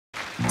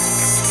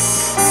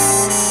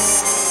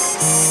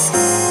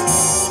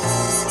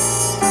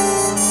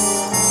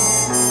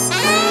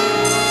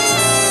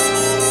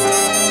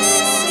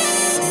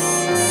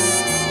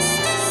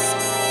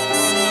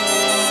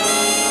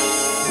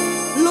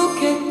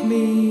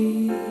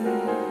me.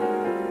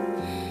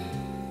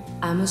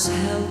 I'm as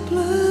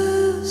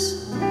helpless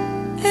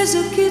as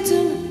a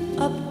kitten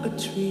up a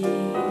tree,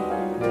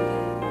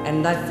 and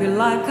I feel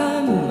like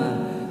I'm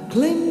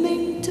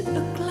climbing to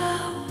a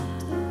cloud.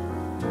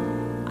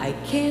 I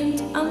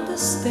can't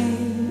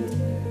understand,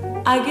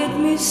 I get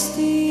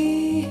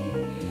misty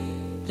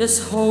just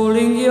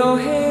holding your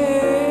hand.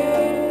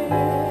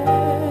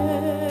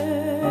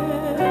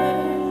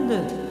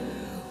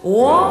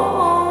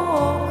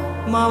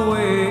 Walk my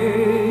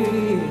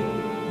way,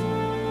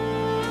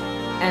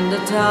 and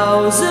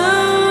 1,000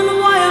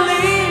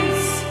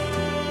 violins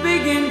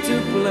begin to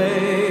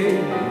play,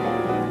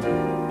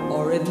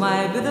 or it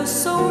might be the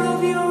sound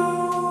of your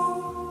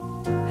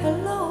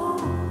hello,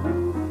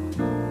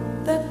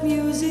 that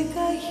music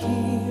I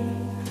hear.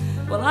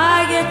 Well, I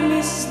get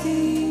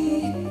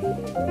misty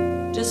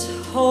just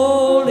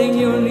holding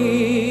you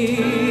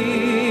near.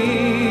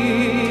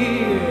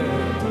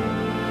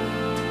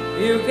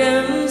 You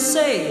can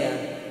say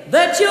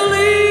that you're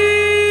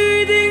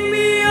leading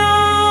me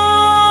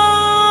on,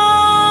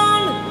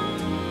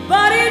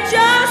 but it's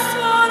just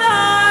what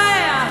I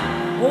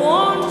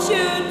want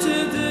you to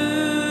do.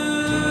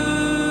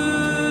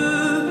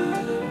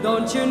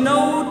 Don't you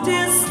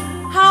notice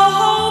how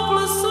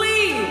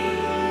hopelessly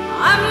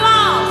I'm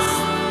lost?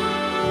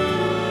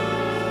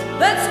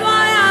 That's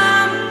why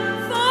I'm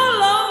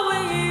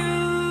following you.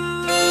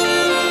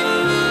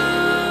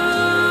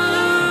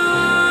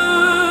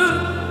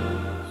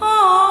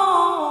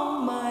 On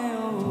my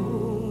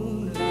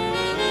own,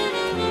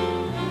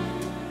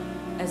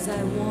 as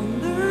I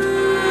wander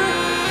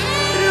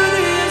through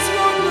this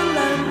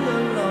wonderland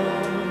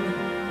alone,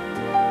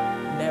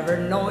 never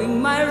knowing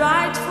my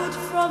right foot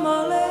from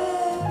my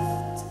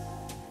left,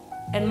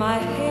 and my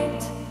head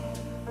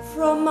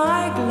from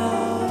my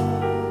glove.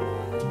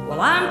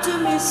 Well, I'm too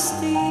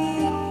misty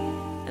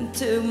and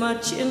too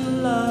much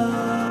in love.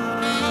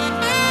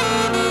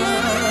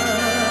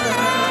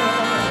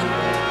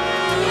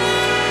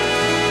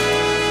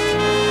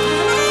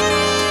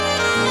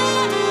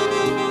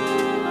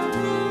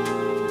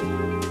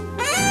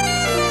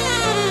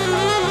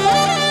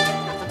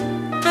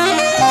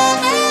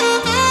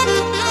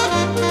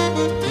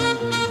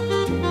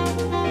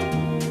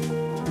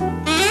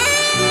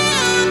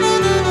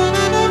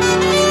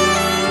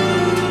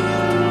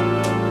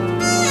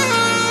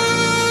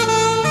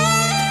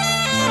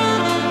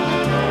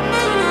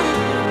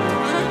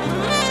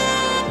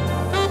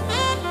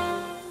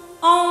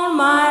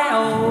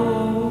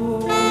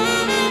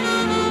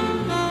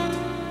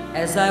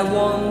 As I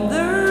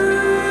wander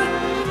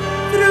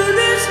through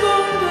this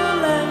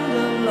wonderland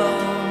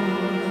alone,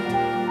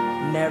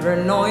 never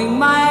knowing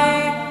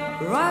my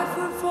right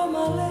foot from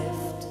my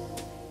left,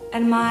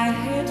 and my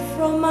head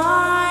from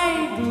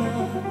my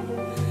glove.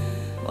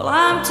 Well,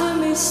 I'm too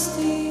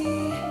misty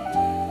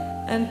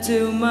and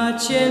too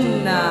much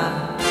in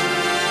love.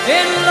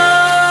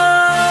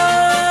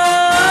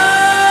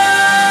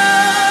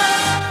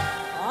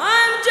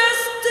 I'm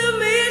just too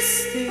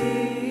misty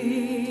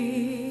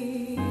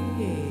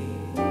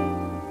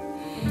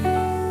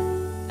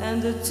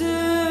and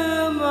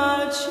too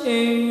much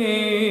in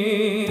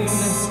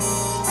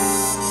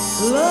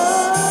love.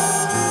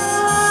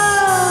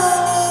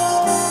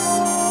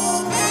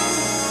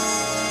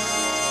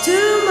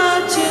 Too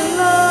much in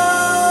love.